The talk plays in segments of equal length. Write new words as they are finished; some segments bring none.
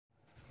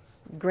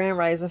Grand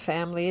Rising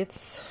family,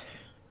 it's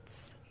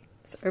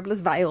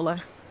Herbalist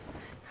Viola.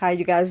 How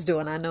you guys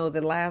doing? I know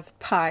the last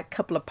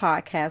couple of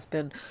podcasts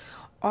been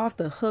off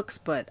the hooks,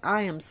 but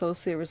I am so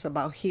serious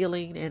about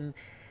healing and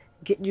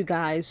getting you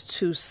guys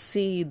to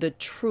see the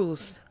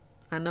truth.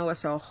 I know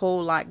it's a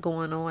whole lot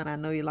going on. I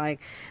know you're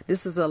like,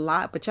 this is a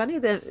lot, but I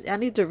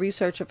need to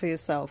research it for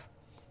yourself.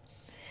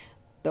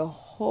 The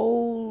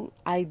whole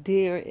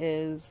idea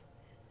is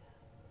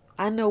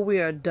I know we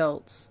are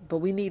adults, but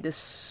we need to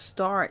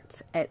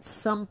start at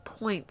some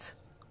point,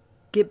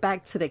 get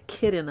back to the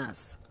kid in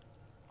us.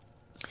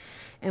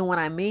 And what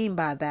I mean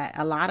by that,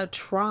 a lot of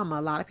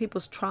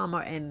people's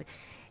trauma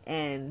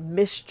and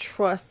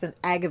mistrust and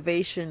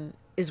aggravation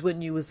is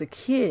when you was a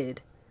kid.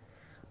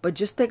 But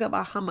just think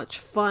about how much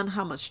fun,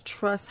 how much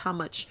trust, how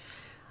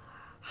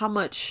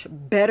much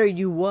better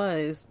you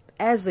was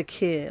as a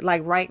kid.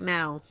 Like right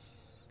now,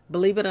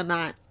 believe it or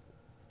not,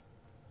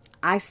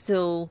 I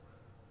still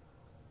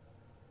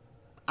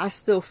I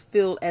still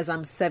feel as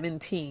I'm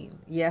 17.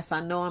 Yes,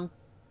 I know I'm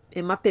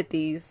in my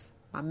 50s,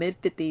 my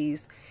mid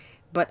 50s,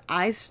 but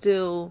I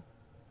still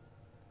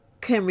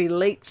can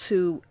relate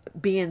to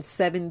being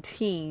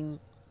 17,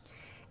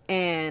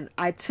 and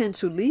I tend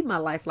to lead my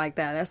life like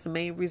that. That's the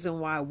main reason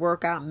why I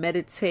work out,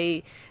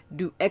 meditate,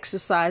 do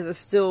exercises,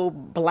 still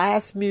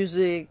blast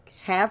music,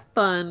 have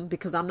fun,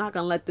 because I'm not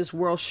going to let this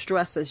world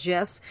stress us.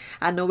 Yes,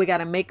 I know we got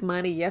to make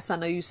money. Yes, I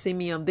know you see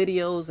me on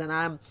videos and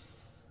I'm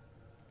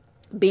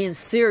being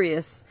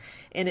serious.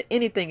 And if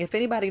anything, if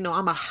anybody know,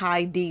 I'm a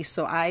high D,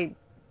 so I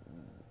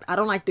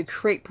don't like to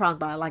create problems,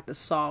 but I like to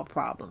solve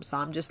problems. So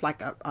I'm just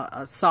like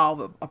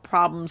a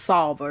problem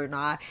solver, and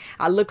I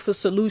look for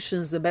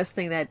solutions. The best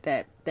thing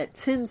that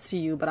tends to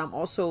you, but I'm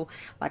also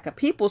like a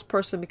people's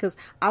person because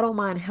I don't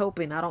mind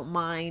helping. I don't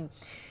mind,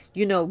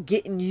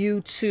 getting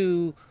you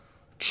to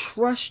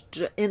trust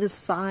your inner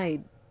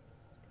side.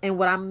 And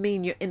what I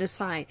mean, your inner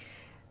side,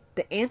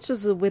 the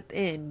answers are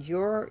within.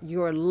 Your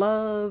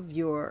love,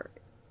 your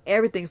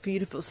everything for you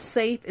to feel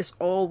safe is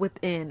all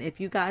within.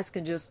 If you guys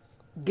can just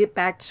get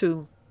back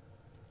to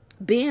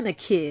being a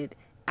kid,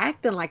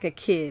 acting like a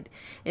kid,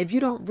 if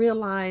you don't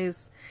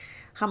realize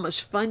how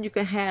much fun you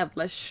can have,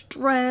 less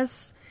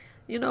stress,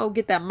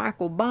 get that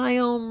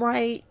microbiome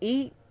right,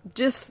 eat,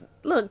 just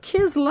look,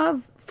 kids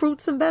love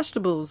fruits and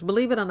vegetables,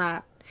 believe it or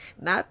not.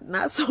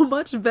 Not so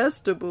much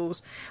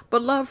vegetables,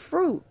 but love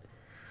fruit.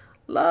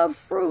 Love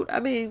fruit. I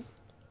mean,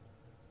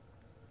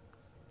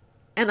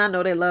 and I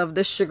know they love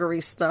the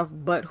sugary stuff,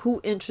 but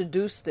who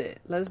introduced it?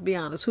 Let's be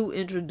honest, who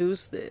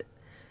introduced it?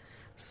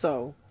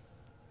 So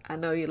I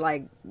know you're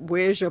like,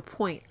 where's your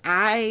point?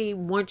 I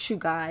want you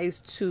guys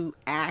to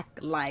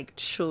act like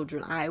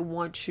children. I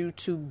want you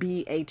to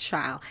be a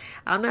child.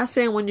 I'm not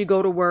saying when you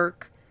go to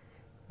work.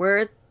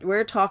 We're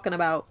talking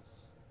about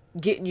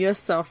getting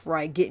yourself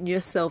right, getting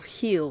yourself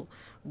healed.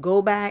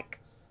 Go back,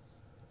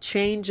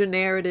 change your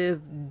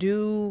narrative,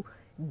 do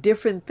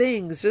different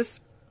things.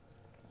 Just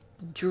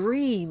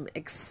dream,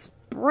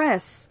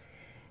 express,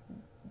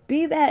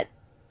 be that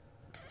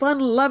fun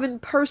loving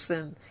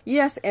person.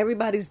 Yes,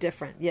 everybody's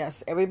different.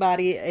 Yes,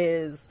 everybody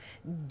is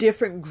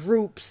different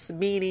groups,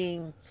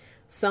 meaning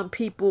some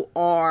people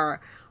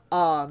are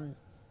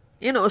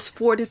it's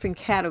four different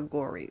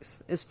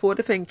categories. It's four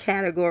different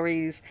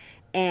categories,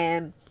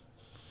 and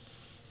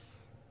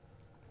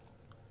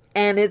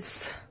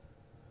it's,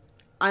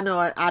 I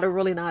know I don't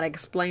really know how to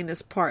explain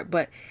this part,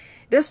 but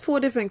there's four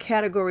different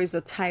categories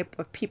of type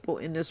of people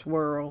in this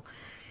world,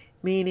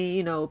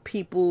 meaning,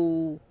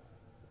 people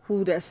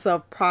who that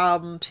solve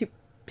problems,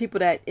 people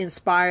that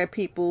inspire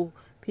people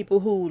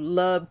who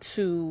love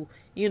to,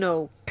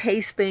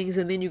 pace things.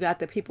 And then you got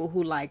the people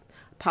who like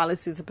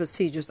policies and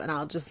procedures, and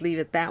I'll just leave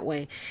it that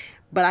way.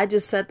 But I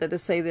just said that to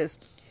say this,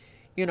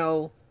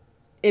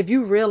 if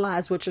you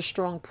realize what your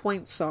strong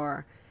points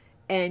are,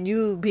 and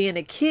you being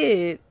a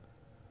kid,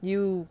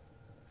 you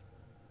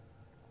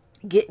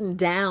getting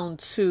down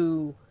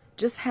to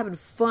just having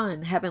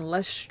fun, having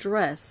less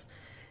stress,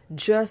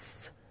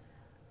 just,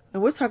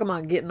 and we're talking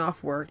about getting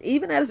off work.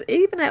 Even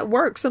at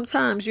work,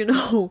 sometimes,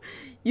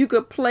 you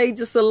could play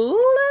just a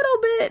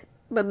little bit,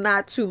 but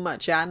not too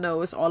much. I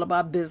know it's all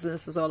about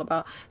business, it's all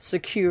about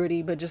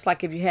security, but just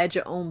like if you had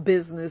your own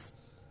business,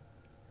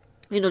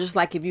 just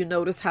like if you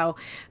notice how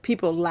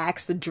people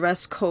lax the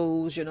dress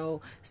codes,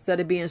 instead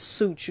of being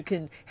suits, you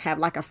can have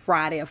like a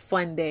Friday, a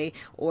fun day.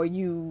 Or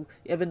you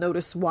ever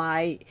notice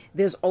why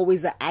there's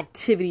always an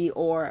activity,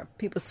 or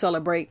people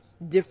celebrate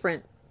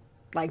different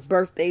like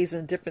birthdays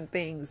and different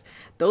things.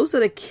 Those are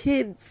the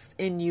kids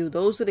in you.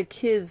 Those are the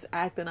kids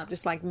acting up,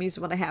 just like me.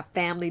 So when I have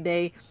family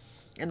day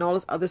and all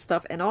this other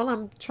stuff. And all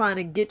I'm trying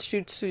to get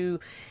you to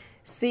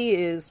see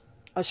is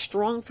a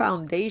strong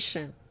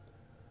foundation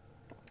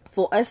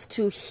for us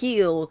to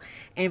heal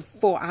and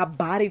for our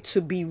body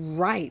to be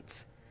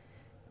right.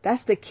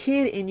 That's the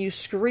kid in you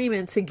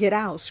screaming to get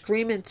out,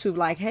 screaming to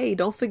like, hey,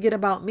 don't forget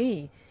about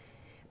me.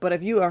 But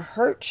if you're a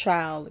hurt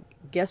child,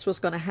 guess what's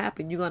going to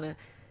happen? You're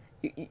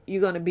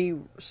going to be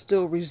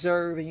still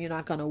reserved, and you're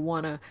not going to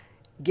want to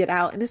get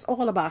out. And it's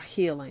all about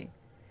healing.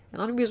 And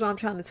the only reason why I'm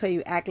trying to tell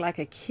you, act like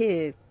a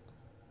kid,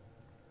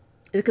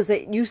 because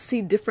you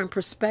see different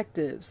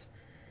perspectives.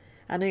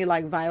 I know you're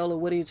like, Viola,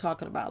 what are you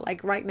talking about?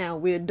 Like right now,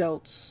 we're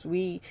adults.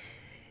 We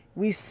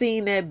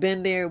seen that,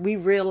 been there. We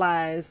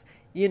realize,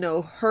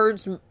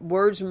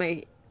 words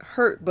may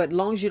hurt, but as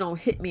long as you don't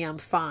hit me, I'm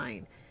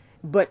fine.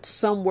 But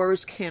some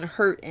words can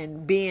hurt,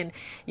 and being,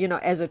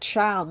 as a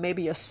child,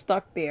 maybe you're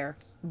stuck there.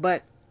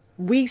 But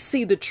we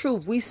see the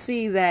truth. We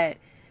see that,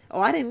 oh,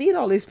 I didn't need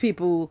all these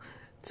people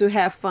to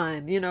have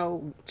fun.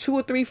 2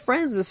 or 3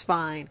 friends is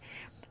fine.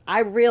 I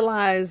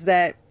realize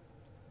that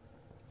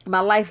my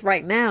life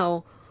right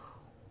now,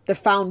 the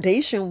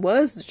foundation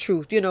was the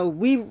truth.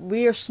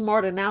 We are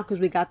smarter now because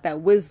we got that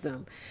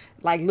wisdom.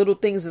 Like little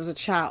things as a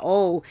child.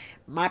 Oh,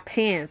 my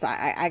pants.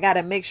 I got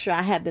to make sure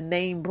I had the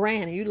name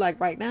brand. And you like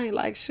right now, you're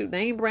like, shoot,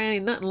 name brand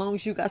ain't nothing long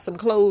as you got some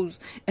clothes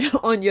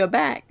on your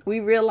back. We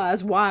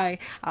realize why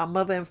our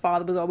mother and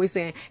father was always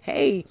saying,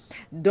 hey,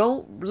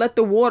 don't let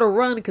the water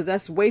run because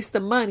that's waste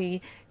of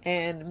money.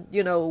 And,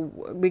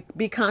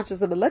 be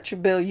conscious of the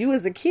electric bill. You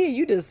as a kid,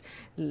 you just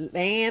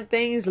laying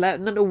things,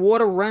 letting the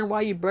water run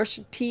while you brush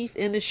your teeth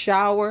in the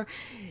shower.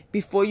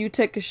 Before you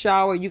take a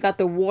shower, you got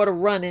the water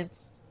running.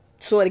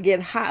 So it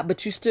get hot,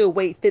 but you still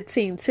wait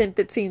 15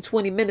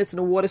 20 minutes and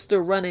the water's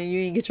still running and you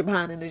ain't get your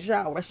behind in the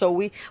shower.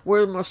 So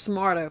we're more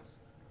smarter.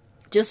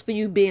 Just for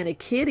you being a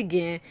kid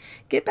again,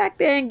 get back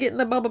there and get in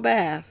the bubble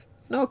bath.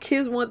 No,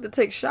 kids want to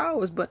take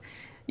showers, but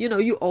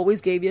you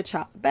always gave your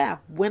child a bath.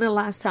 When the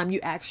last time you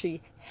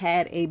actually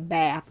had a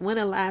bath? When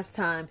the last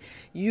time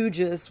you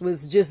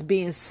was just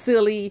being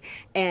silly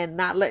and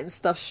not letting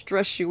stuff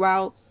stress you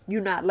out? You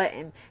not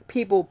letting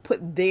people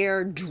put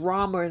their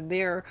drama and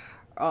their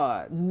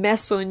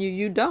mess on you.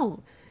 You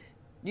don't.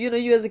 You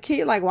as a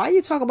kid, like, why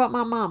you talk about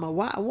my mama?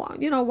 Why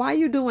are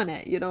you doing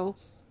that?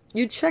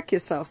 You check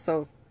yourself.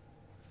 So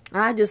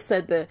I just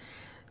said that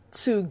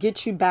to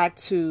get you back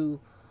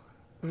to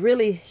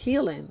really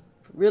healing,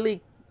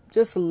 really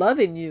just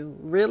loving you,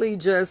 really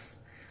just,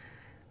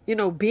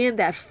 being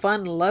that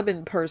fun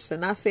loving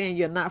person. Not saying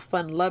you're not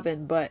fun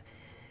loving, but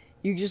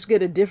you just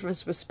get a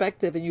different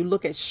perspective and you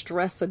look at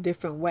stress a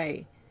different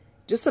way.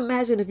 Just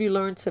imagine if you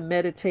learned to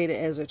meditate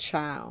as a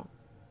child.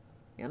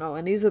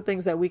 And these are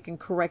things that we can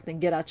correct and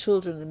get our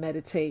children to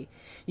meditate.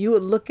 You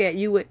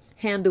would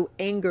handle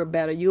anger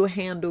better. You would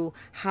handle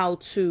how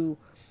to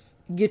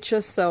get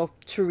yourself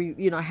to,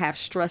 have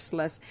stress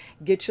less.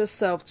 Get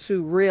yourself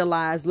to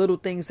realize little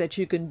things that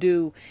you can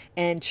do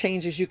and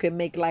changes you can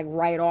make like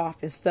right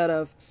off instead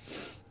of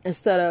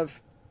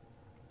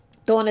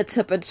throwing a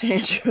temper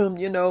tantrum.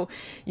 You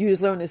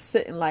just learn to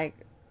sit and like,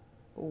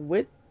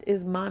 what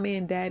is mommy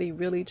and daddy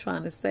really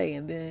trying to say?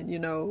 And then,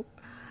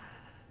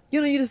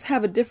 you just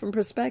have a different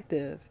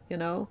perspective, you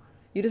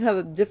just have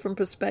a different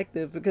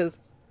perspective because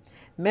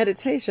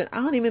meditation, I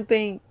don't even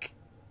think,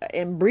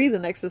 and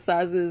breathing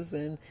exercises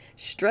and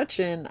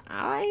stretching,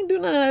 I ain't do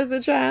none of that as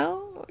a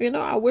child.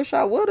 I wish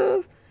I would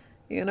have,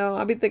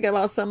 I'd be thinking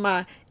about some of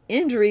my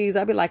injuries.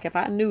 I'd be like, if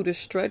I knew to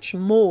stretch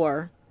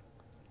more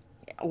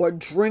or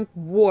drink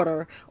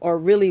water or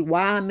really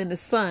while I'm in the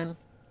sun,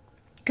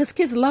 because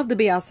kids love to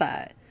be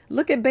outside.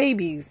 Look at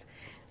babies.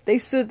 They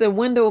sit at the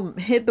window,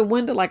 hit the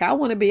window like, I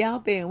want to be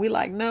out there. And we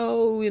like,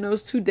 no,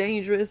 it's too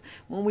dangerous.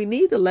 When we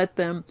need to let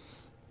them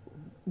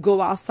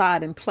go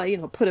outside and play,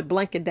 put a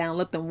blanket down,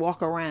 let them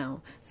walk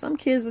around. Some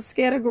kids are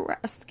scared of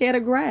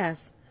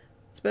grass,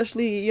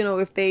 especially,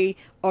 if they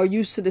are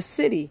used to the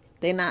city.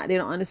 They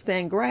don't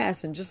understand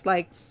grass. And just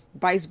like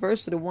vice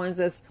versa, the ones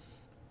that's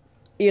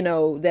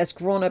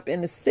grown up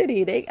in the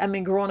city,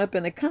 growing up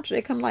in the country,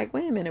 they come like,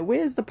 wait a minute,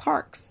 where's the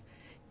parks?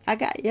 I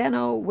got,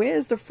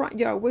 where's the front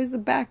yard? Where's the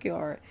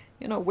backyard?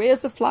 Where's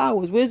the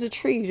flowers? Where's the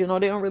trees? They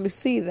don't really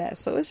see that.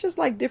 So it's just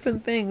like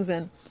different things.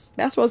 And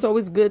that's why it's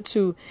always good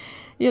to,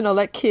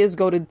 let kids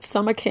go to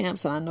summer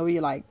camps. And I know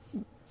you're like,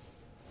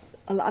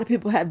 a lot of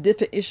people have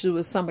different issues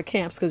with summer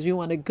camps because you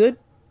want a good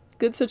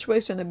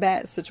situation and a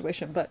bad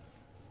situation. But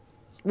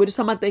we're just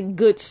talking about the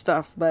good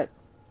stuff. But,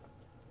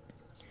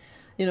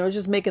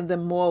 just making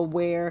them more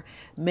aware,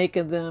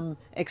 making them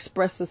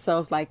express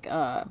themselves like,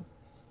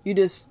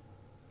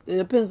 it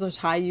depends on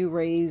how you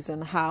raised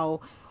and how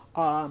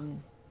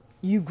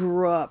you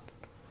grew up,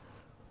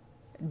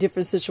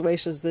 different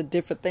situations, the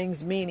different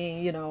things,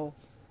 meaning,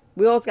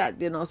 we always got,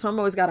 some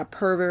always got a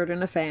pervert in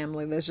the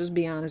family. Let's just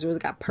be honest. We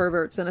always got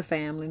perverts in the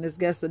family, and it's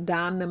guess to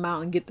dime them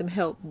out and get them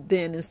help.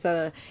 Then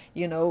instead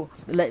of,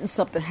 letting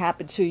something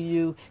happen to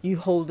you, you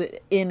hold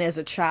it in as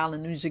a child,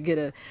 and you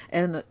get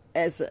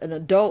as an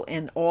adult,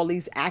 and all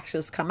these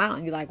actions come out,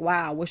 and you're like,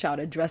 wow, I wish I would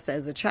address that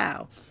as a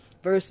child.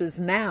 Versus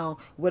now,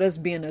 with us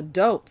being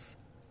adults,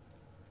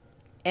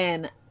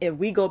 and if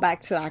we go back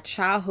to our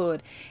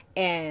childhood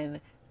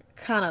and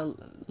kind of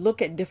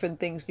look at different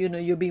things,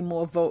 you'll be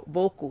more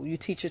vocal. You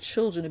teach your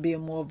children to be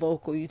more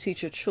vocal. You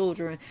teach your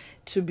children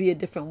to be a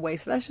different way.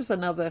 So that's just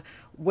another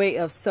way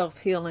of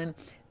self-healing,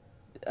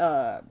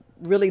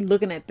 really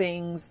looking at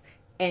things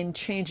and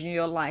changing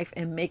your life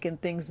and making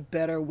things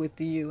better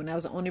with you. And that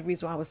was the only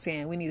reason why I was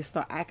saying we need to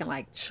start acting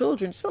like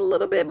children just a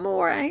little bit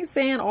more. I ain't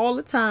saying all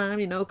the time,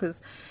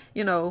 because,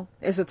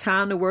 it's a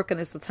time to work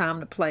and it's a time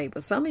to play.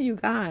 But some of you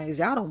guys,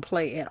 y'all don't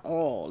play at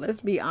all.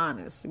 Let's be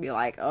honest. Be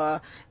like,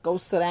 go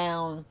sit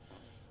down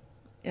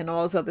and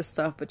all this other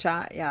stuff. But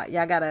y'all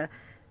gotta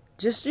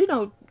just,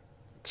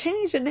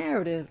 change the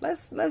narrative.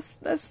 Let's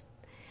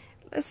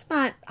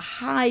not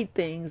hide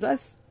things.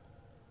 Let's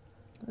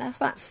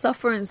not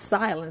suffer in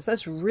silence.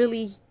 Let's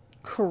really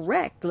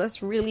correct.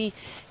 Let's really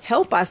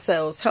help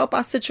ourselves, help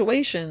our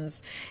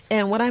situations.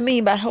 And what I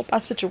mean by help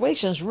our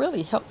situations,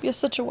 really help your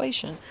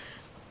situation.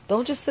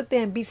 Don't just sit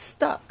there and be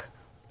stuck.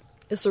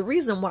 It's a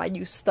reason why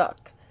you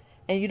stuck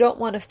and you don't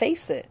want to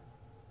face it.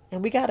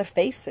 And we got to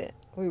face it.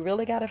 We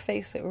really got to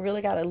face it. We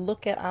really got to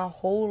look at our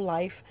whole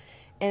life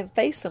and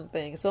face some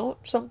things. So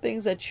some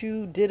things that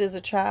you did as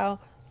a child,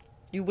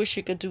 you wish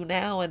you could do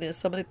now. And then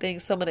some of the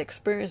things, some of the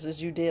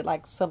experiences you did,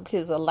 like some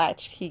kids are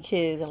latchkey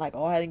kids and like,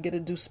 I didn't get to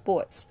do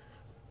sports.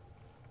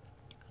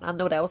 I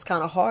know that was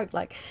kind of hard.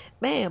 Like,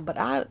 man, but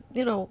I,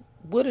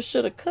 woulda,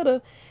 shoulda,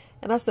 coulda.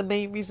 And that's the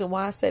main reason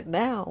why I said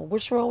now.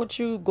 What's wrong with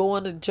you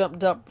going to jump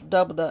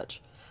double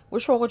dutch?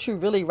 What's wrong with you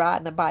really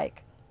riding a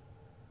bike?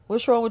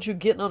 What's wrong with you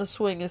getting on a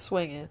swing and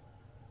swinging?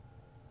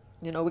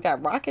 We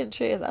got rocking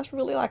chairs. That's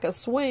really like a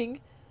swing,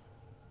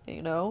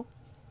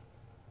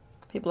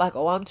 People like,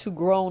 I'm too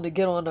grown to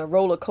get on a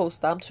roller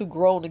coaster. I'm too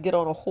grown to get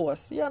on a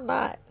horse. You're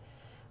not.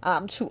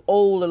 I'm too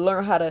old to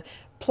learn how to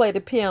play the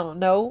piano.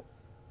 No.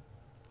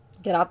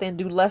 Get out there and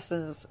do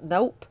lessons.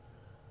 Nope.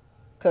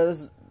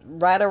 Because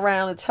right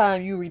around the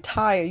time you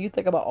retire, you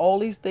think about all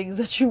these things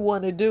that you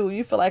want to do.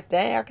 You feel like,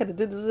 dang, I could have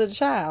did this as a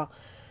child.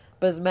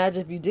 But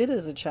imagine if you did it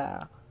as a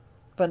child.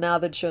 But now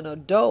that you're an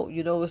adult,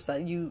 it's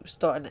like you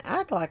starting to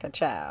act like a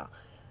child.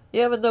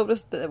 You ever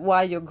notice that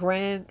why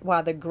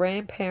the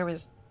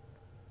grandparents,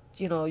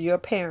 your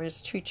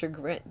parents treat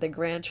the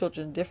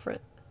grandchildren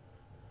different?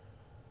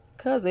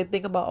 Because they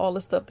think about all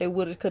the stuff they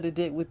would have, could have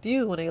did with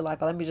you. And they're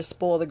like, let me just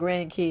spoil the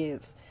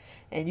grandkids.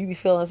 And you be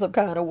feeling some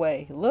kind of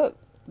way. Look,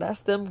 that's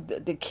them,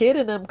 the kid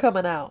in them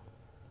coming out.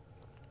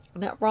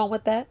 Not wrong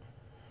with that.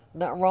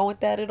 Not wrong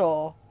with that at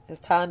all. It's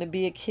time to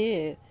be a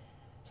kid.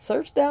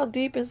 Search down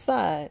deep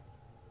inside.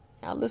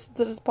 Now listen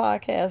to this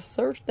podcast.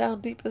 Search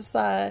down deep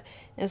inside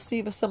and see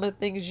if some of the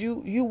things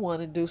you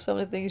want to do, some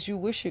of the things you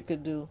wish you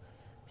could do,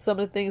 some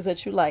of the things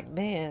that you like,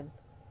 man,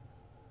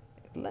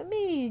 let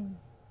me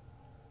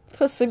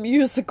put some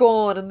music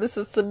on and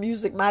listen to some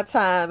music my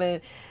time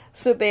and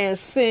sit there and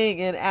sing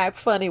and act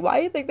funny. Why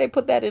do you think they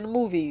put that in the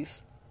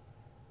movies?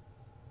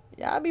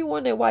 Yeah, I be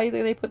wondering why you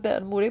think they put that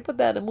in the movie. They put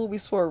that in the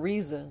movies for a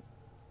reason.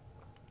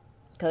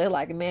 Because they're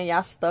like, man,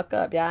 y'all stuck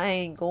up. Y'all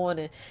ain't going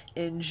to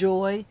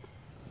enjoy.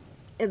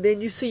 And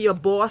then you see your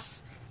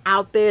boss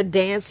out there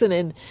dancing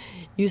and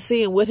you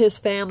see him with his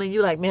family. And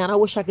you're like, man, I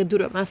wish I could do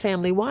that with my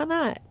family. Why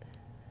not?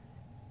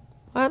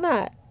 Why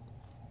not?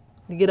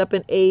 You get up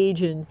in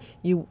age and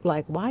you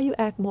like, why you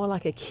act more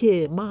like a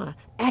kid? Ma,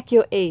 act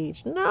your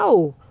age.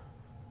 No.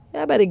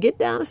 Y'all better get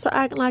down and start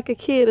acting like a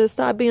kid and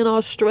start being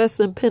all stressed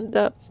and pent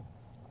up.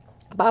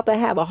 About to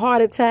have a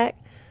heart attack.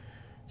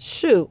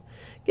 Shoot.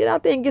 Get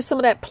out there and get some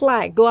of that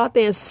plaque. Go out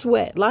there and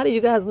sweat. A lot of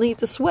you guys need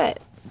to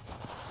sweat.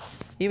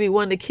 You be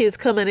one of the kids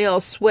coming there all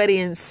sweaty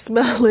and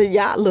smelling.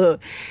 Y'all look.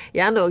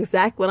 Y'all know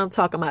exactly what I'm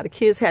talking about. The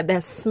kids had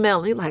that smell.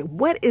 And you're like,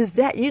 what is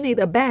that? You need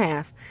a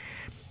bath.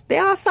 They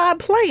outside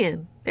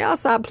playing. They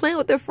outside playing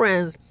with their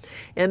friends.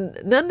 And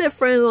none of their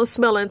friends don't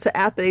smell until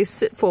after they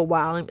sit for a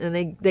while.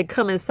 And they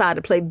come inside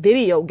to play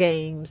video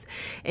games.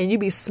 And you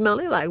be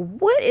smelling like,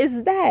 what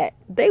is that?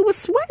 They were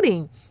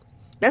sweating.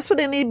 That's what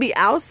they need to be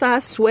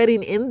outside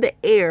sweating in the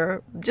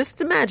air. Just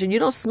imagine. You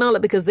don't smell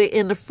it because they're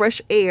in the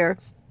fresh air.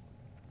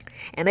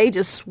 And they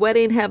just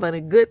sweating, having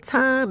a good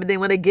time. And then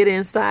when they get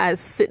inside,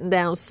 sitting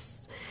down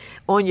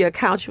on your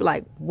couch, you're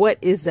like, what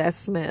is that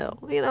smell?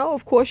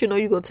 Of course, you're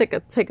going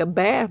to take a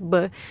bath.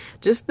 But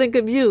just think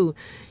of you.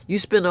 You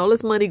spend all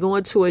this money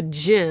going to a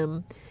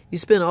gym. You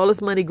spend all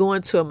this money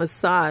going to a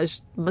massage.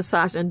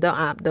 And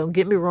don't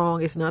get me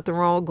wrong. It's nothing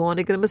wrong going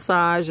to get a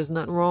massage. There's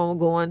nothing wrong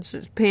going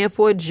to paying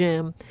for a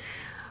gym.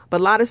 But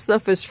a lot of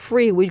stuff is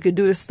free where you can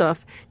do this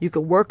stuff. You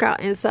can work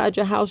out inside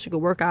your house. You can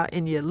work out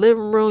in your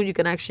living room. You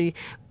can actually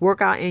work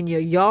out in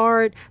your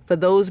yard. For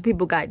those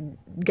people that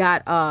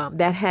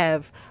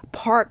have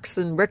parks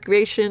and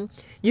recreation,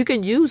 you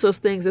can use those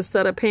things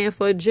instead of paying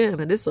for a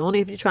gym. And this is only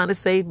if you're trying to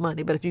save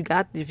money. But if you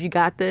got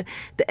the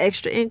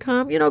extra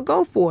income,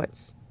 go for it.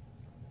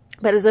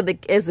 But as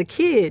a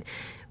kid,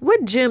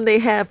 what gym they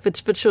have for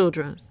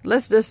children?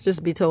 Let's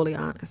just be totally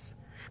honest.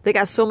 They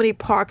got so many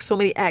parks, so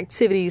many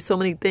activities, so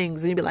many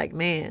things. And you'd be like,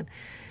 man,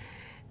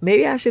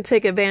 maybe I should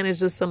take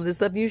advantage of some of this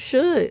stuff. You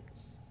should.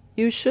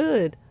 You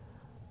should.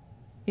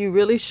 You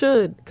really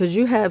should. Because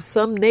you have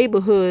some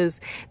neighborhoods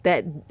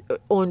that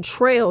on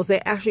trails, they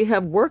actually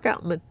have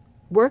workout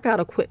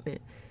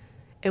equipment.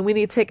 And we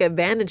need to take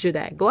advantage of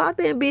that. Go out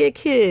there and be a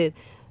kid.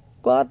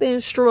 Go out there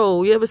and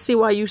stroll. You ever see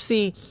why you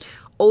see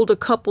older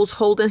couples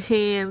holding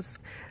hands,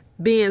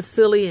 being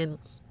silly and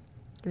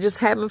just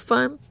having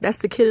fun, that's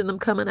the kid in them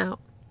coming out.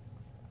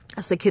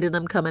 That's the kid in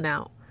them coming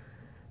out.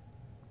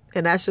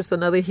 And that's just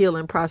another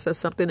healing process,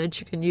 something that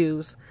you can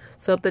use.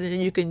 Something that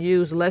you can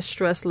use, less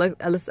stress,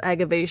 less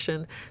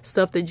aggravation,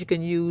 stuff that you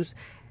can use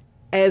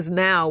as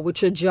now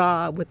with your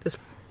job, with this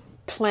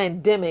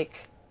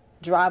pandemic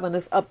driving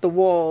us up the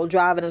wall,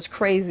 driving us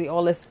crazy,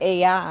 all this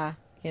AI,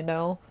 you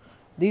know.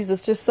 These are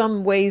just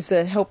some ways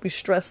to help you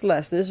stress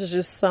less. This is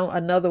just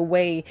another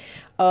way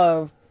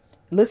of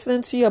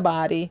listening to your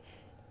body,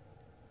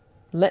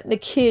 letting the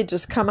kid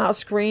just come out,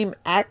 scream,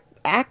 act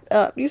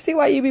up. You see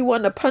why you be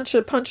wanting to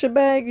punch a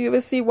bag? You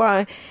ever see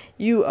why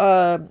you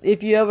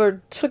if you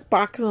ever took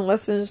boxing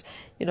lessons,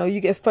 you know, you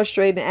get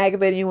frustrated and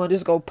aggravated and you want to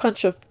just go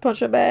punch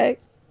a bag?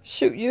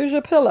 Shoot, use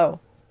your pillow.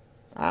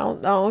 I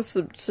don't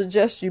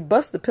suggest you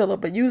bust the pillow,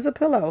 but use a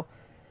pillow.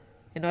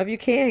 You know, if you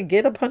can,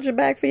 get a punching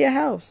bag for your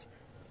house.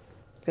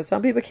 Because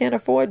some people can't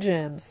afford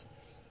gyms.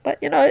 But,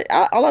 you know,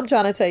 all I'm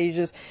trying to tell you,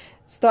 just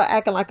start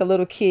acting like a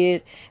little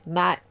kid,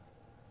 not,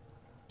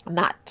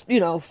 you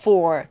know,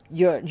 for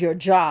your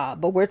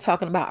job. But we're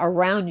talking about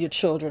around your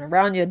children,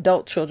 around your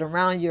adult children,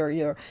 around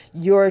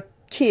your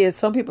kids.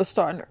 Some people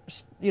starting,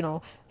 you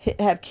know,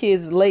 have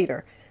kids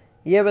later.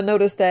 You ever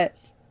notice that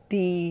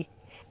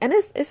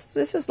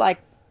this is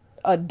like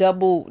a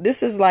double,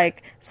 this is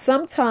like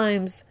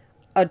sometimes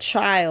a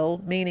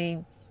child,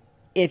 meaning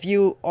if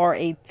you are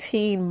a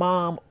teen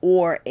mom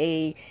or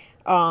a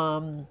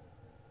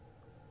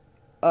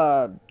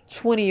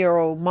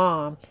 20-year-old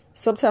mom,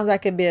 sometimes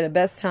that can be at the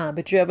best time.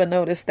 But you ever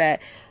notice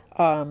that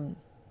the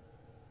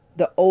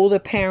older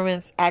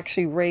parents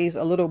actually raise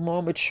a little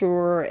more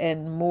mature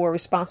and more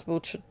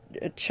responsible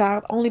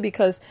child, only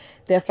because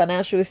they're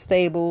financially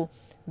stable.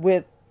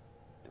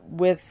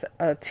 With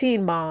a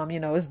teen mom, you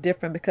know, it's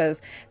different because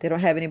they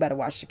don't have anybody to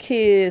watch the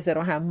kids. They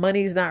don't have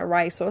money's not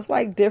right. So it's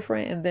like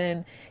different. And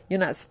then you're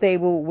not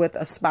stable with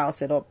a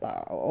spouse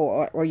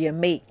or your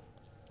mate.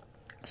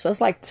 So it's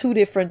like two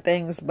different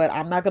things, but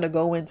I'm not going to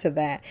go into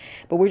that.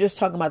 But we're just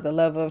talking about the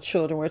level of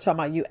children. We're talking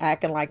about you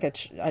acting like a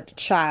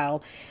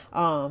child.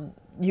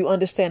 You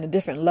understand the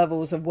different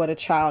levels of what a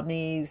child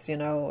needs, you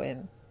know,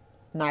 and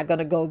not going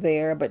to go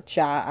there. But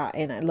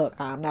look,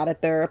 I'm not a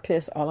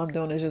therapist. All I'm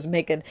doing is just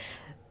making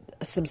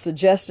some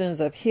suggestions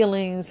of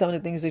healing, some of the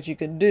things that you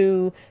can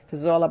do,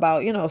 because it's all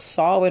about, you know,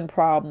 solving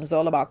problems,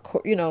 all about,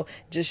 you know,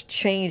 just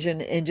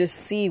changing and just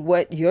see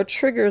what your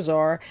triggers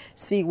are,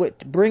 see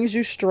what brings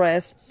you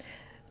stress.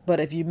 But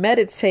if you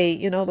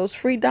meditate, you know, those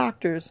free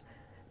doctors,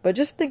 but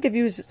just think of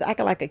you as just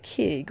acting like a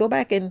kid. Go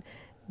back and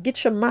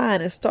get your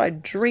mind and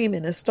start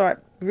dreaming and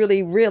start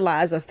really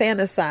realize or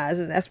fantasize.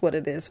 And that's what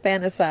it is.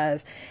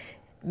 Fantasize.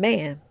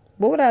 Man,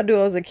 what would I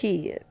do as a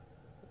kid?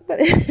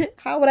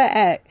 How would I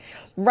act?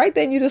 Right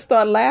then you just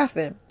start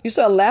laughing. You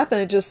start laughing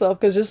at yourself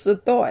because just the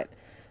thought.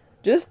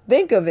 Just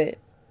think of it.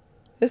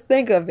 Just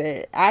think of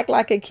it. Act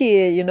like a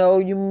kid, you know,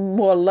 you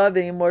more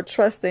loving, more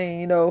trusting,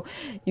 you know,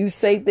 you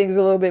say things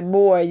a little bit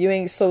more. You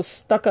ain't so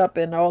stuck up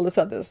in all this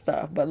other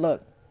stuff. But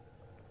look,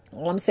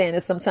 all I'm saying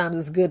is sometimes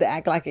it's good to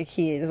act like a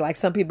kid. It's like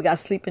some people got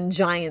sleeping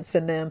giants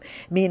in them,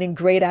 meaning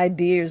great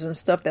ideas and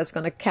stuff that's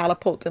going to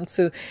catapult them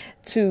to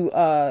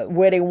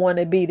where they want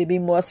to be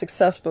more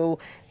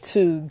successful,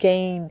 to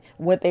gain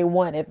what they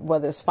want,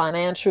 whether it's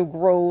financial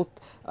growth,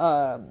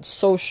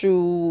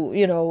 social,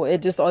 you know,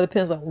 it just all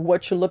depends on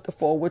what you're looking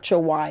for, what your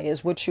why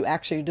is, what you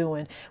actually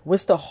doing.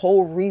 What's the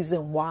whole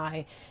reason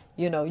why,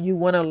 you know, you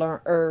want to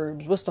learn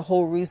herbs? What's the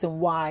whole reason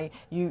why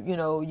you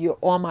know, you're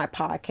on my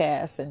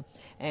podcast?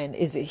 And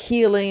is it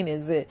healing?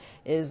 Is it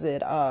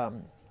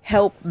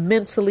help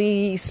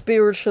mentally,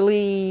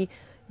 spiritually?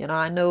 You know,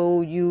 I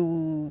know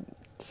you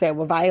say,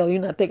 well, Viola,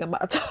 you're not thinking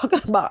about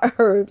talking about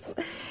herbs.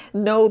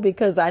 No,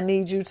 because I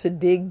need you to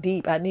dig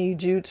deep. I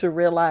need you to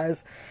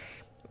realize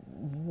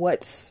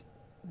what's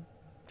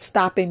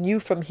stopping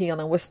you from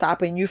healing, what's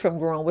stopping you from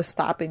growing, what's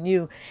stopping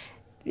you.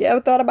 You ever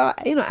thought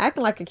about, you know,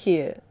 acting like a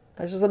kid?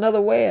 That's just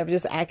another way of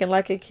just acting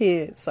like a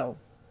kid. So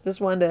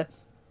just wanted to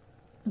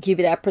give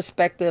you that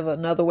perspective,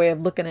 another way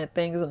of looking at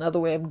things, another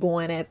way of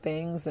going at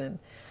things. And,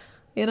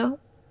 you know,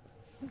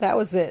 that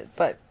was it.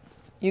 But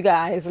you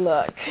guys,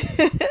 look,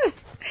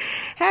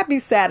 happy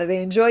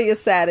Saturday. Enjoy your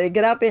Saturday.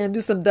 Get out there and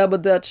do some double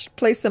dutch,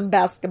 play some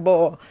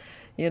basketball.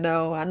 You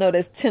know, I know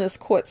there's tennis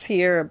courts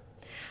here.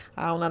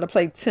 I don't know how to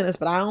play tennis,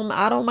 but I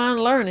don't mind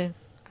learning.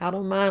 I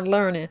don't mind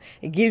learning.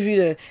 It gives you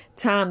the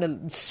time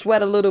to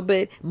sweat a little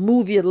bit,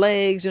 move your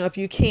legs. You know, if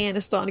you can,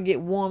 it's starting to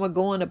get warmer.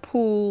 Go in the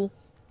pool,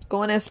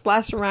 go in there,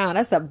 splash around.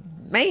 That's the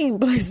main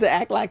place to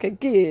act like a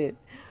kid.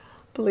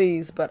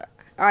 Please. But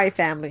all right,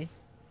 family.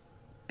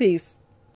 Peace.